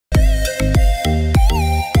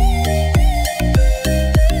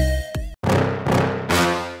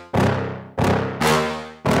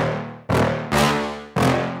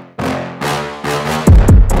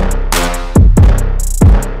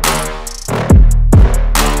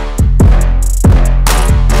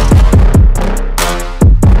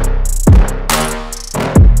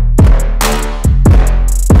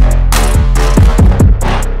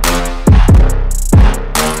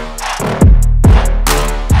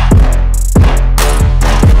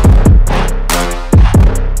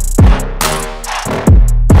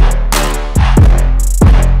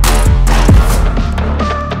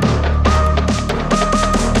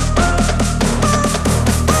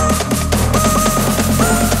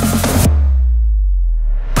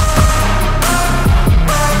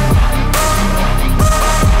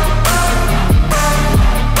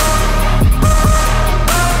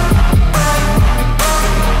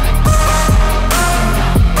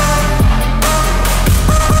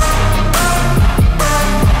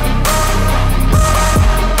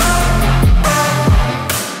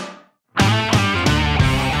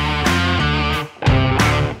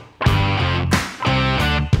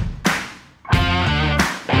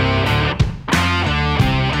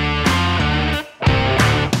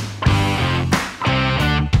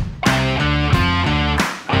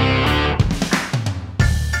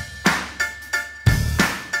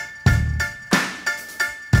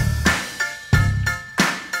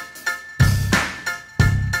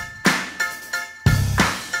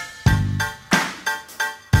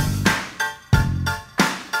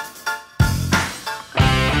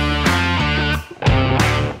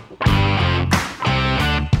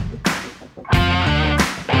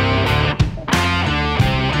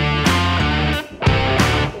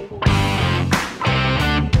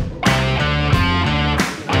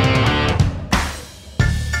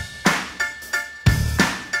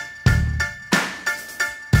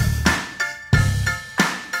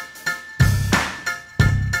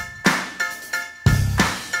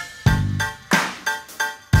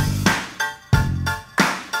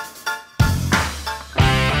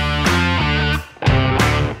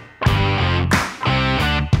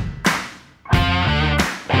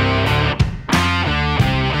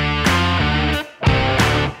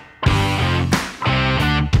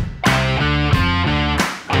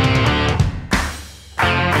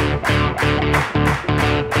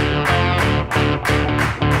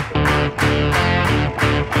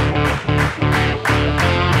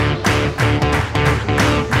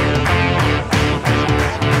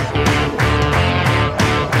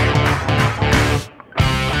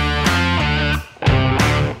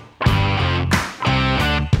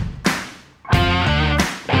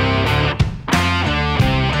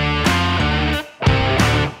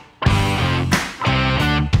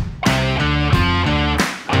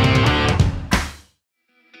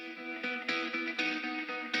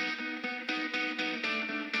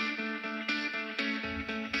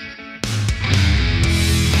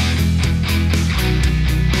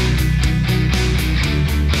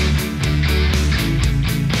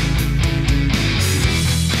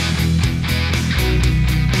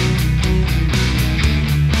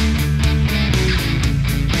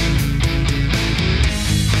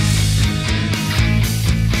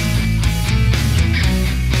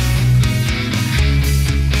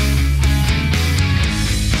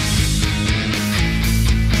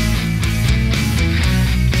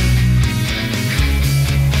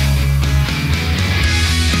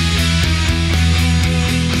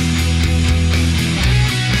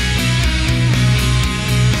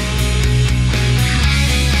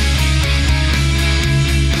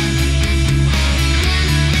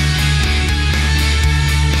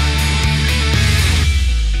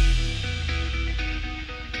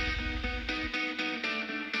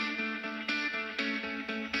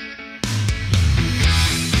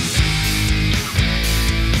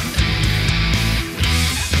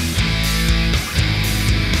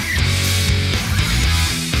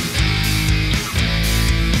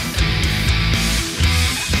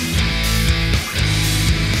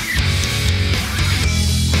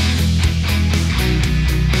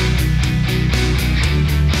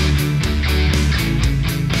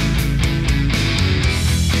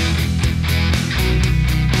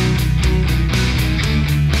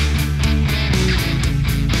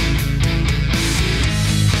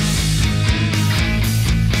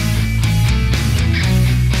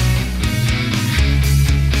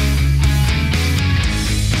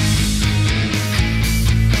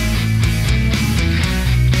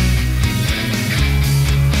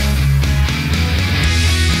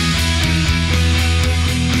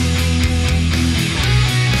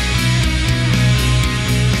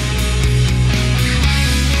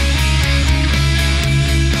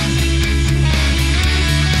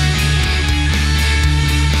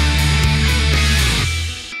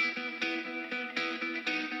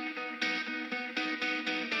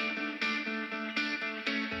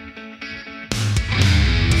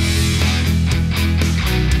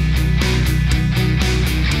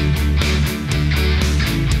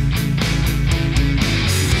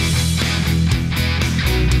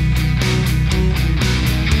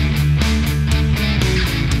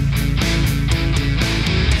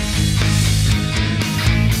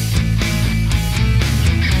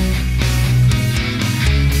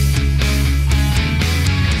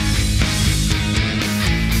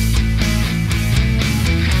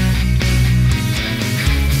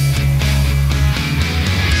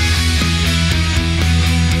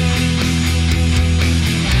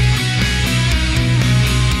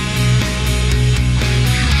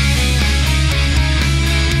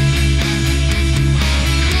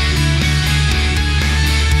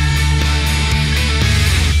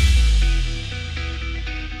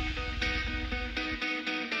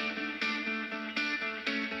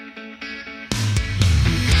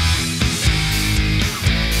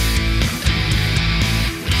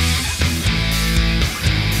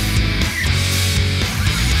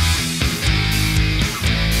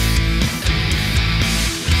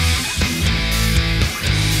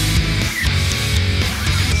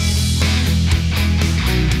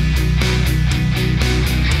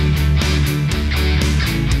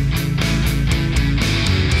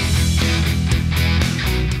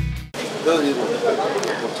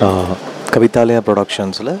Kavithalayaa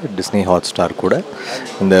Productionsல Disney Hotstar கூட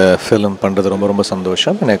இந்த film பண்ணுறது ரொம்ப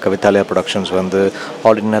சந்தோஷம். எனக்கு Kavithalayaa Productions வந்து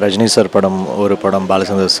ஆல்ரெடி ரஜினி சார் படம் ஒரு படம்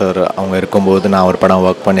பாலச்சந்தர் சார் அவங்க இருக்கும்போது நான் ஒரு படம்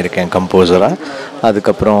ஒர்க் பண்ணியிருக்கேன் கம்போசராக.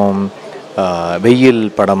 அதுக்கப்புறம் வெயில்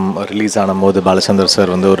படம் ரிலீஸ் ஆனபோது பாலச்சந்தர்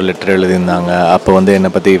சார் வந்து ஒரு லெட்டர் எழுதியிருந்தாங்க. அப்போ வந்து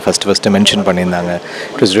என்னை பற்றி ஃபஸ்ட்டு மென்ஷன் பண்ணியிருந்தாங்க.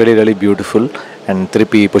 It was really beautiful. And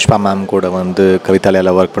திருப்பி புஷ்பா மேம் கூட வந்து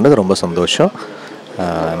கவிதாலயாவில் ஒர்க் பண்ணுறது ரொம்ப சந்தோஷம்.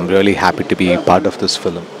 I'm really happy to be part of this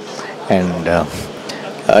film. And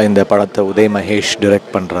இந்த படத்தை உதய் மகேஷ்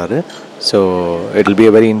டைரக்ட் பண்ணுறாரு. So it will be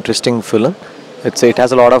a very interesting film. It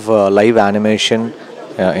has a lot of live animation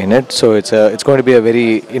in it. So it's going to be a very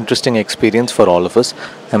interesting experience for all of us.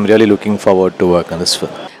 I'm really looking forward to work on this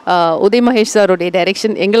film. Uday Mahesh சாரோடைய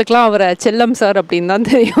direction எங்களுக்கெலாம் அவரை செல்லம் sir அப்படின்னு தான்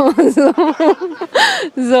தெரியும்.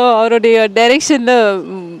 So அவருடைய டைரெக்ஷனில்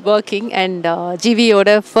working and ஜிவியோட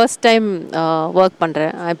first time work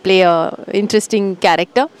பண்ணுறேன். ஐ play a interesting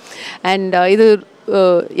character. And இது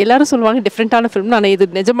எல்லோரும் சொல்லுவாங்க டிஃப்ரெண்ட்டான ஃபிலிம். ஆனால் இது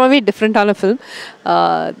நிஜமாகவே டிஃப்ரெண்ட்டான film.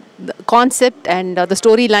 Concept and the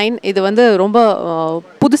story line இது வந்து ரொம்ப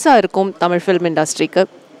புதுசாக இருக்கும் தமிழ் ஃபிலிம் இண்டஸ்ட்ரிக்கு.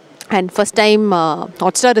 And first time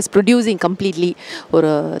Hotstar is producing completely ஒரு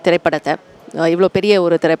திரைப்படத்தை, இவ்வளோ பெரிய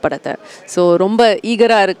ஒரு திரைப்படத்தை. ஸோ ரொம்ப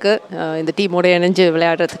ஈகராக இருக்குது இந்த டீமோட இணைஞ்சு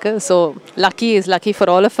விளையாடுறதுக்கு. So lucky is lucky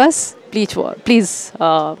for all of us. Please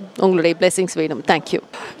உங்களுடைய பிளெஸிங்ஸ் வேணும். தேங்க்யூ.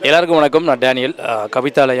 எல்லாருக்கும் வணக்கம். நான் Daniel.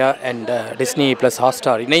 Kavithalaya and Disney plus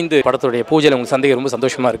Hotstar இணைந்து படத்துடைய பூஜையில் உங்களுக்கு சந்தேகம் ரொம்ப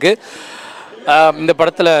சந்தோஷமாக இருக்குது. இந்த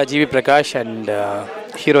படத்தில் GV Prakash and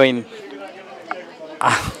heroine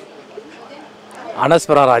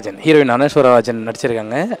heroine Anaswara Rajan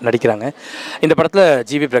நடிக்கிறாங்க. இந்த படத்தில்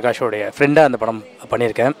ஜிவி பிரகாஷோடைய ஃப்ரெண்டாக அந்த படம்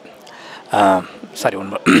பண்ணியிருக்கேன்.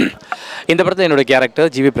 இந்த படத்தில் என்னுடைய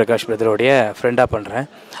கேரக்டர் ஜிவி பிரகாஷ் பிரதருடைய ஃப்ரெண்டாக பண்ணுறேன்.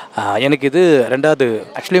 எனக்கு இது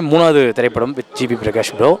ஆக்சுவலி 3வது திரைப்படம் வித் ஜிவி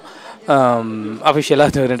பிரகாஷ் ப்ரோ.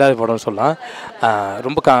 அஃபிஷியலாக 2வது படம் சொல்லலாம்.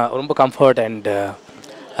 ரொம்ப கம்ஃபர்ட் அண்ட்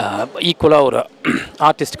ஈக்குவலாக ஒரு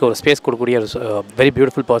ஆர்டிஸ்ட்டுக்கு ஒரு ஸ்பேஸ் கொடுக்கக்கூடிய ஒரு வெரி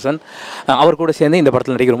பியூட்டிஃபுல் பர்சன். அவர் கூட சேர்ந்து இந்த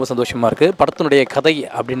படத்தில் நடிக்க ரொம்ப சந்தோஷமாக இருக்குது. படத்தினுடைய கதை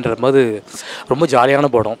அப்படின்ற போது ரொம்ப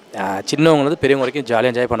ஜாலியான படம். சின்னவங்க பெரியவங்க வரைக்கும்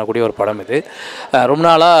ஜாலியாக என்ஜாய் பண்ணக்கூடிய ஒரு படம் இது. ரொம்ப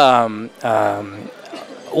நாளாக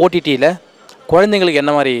ஓடிடியில் குழந்தைங்களுக்கு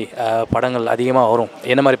என்ன மாதிரி படங்கள் அதிகமாக வரும்,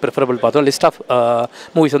 என்ன மாதிரி ப்ரிஃபரபிள் பார்த்தோம், லிஸ்ட் ஆஃப்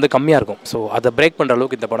மூவிஸ் வந்து கம்மியாக இருக்கும். ஸோ அதை பிரேக் பண்ணுற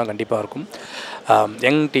அளவுக்கு இந்த படம் கண்டிப்பாக இருக்கும்.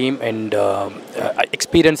 Young team and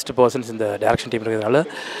experienced persons இந்த டைரக்ஷன் டீம் இருக்கிறதுனால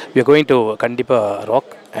we are going to கண்டிப்பாக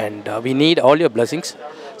rock and we need all your blessings.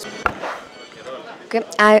 Okay.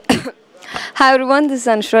 Hi everyone, this is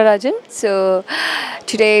Anushra Rajan. So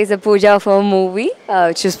today is a Pooja for a movie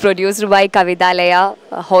which is produced by Kavithalayaa,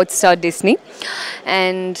 Hotstar Disney.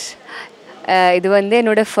 And இது வந்து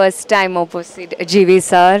என்னோடய first time opposite GV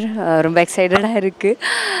sir. ரொம்ப எக்ஸைட்டடாக இருக்குது.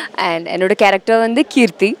 And என்னோடய character வந்து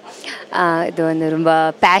கீர்த்தி. இது வந்து ரொம்ப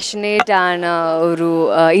பேஷனேட்டான ஒரு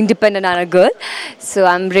இண்டிபெண்டன்டான girl. So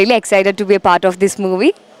I am really excited to be a part of this movie.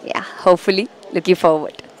 Yeah, hopefully looking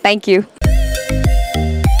forward. Thank you.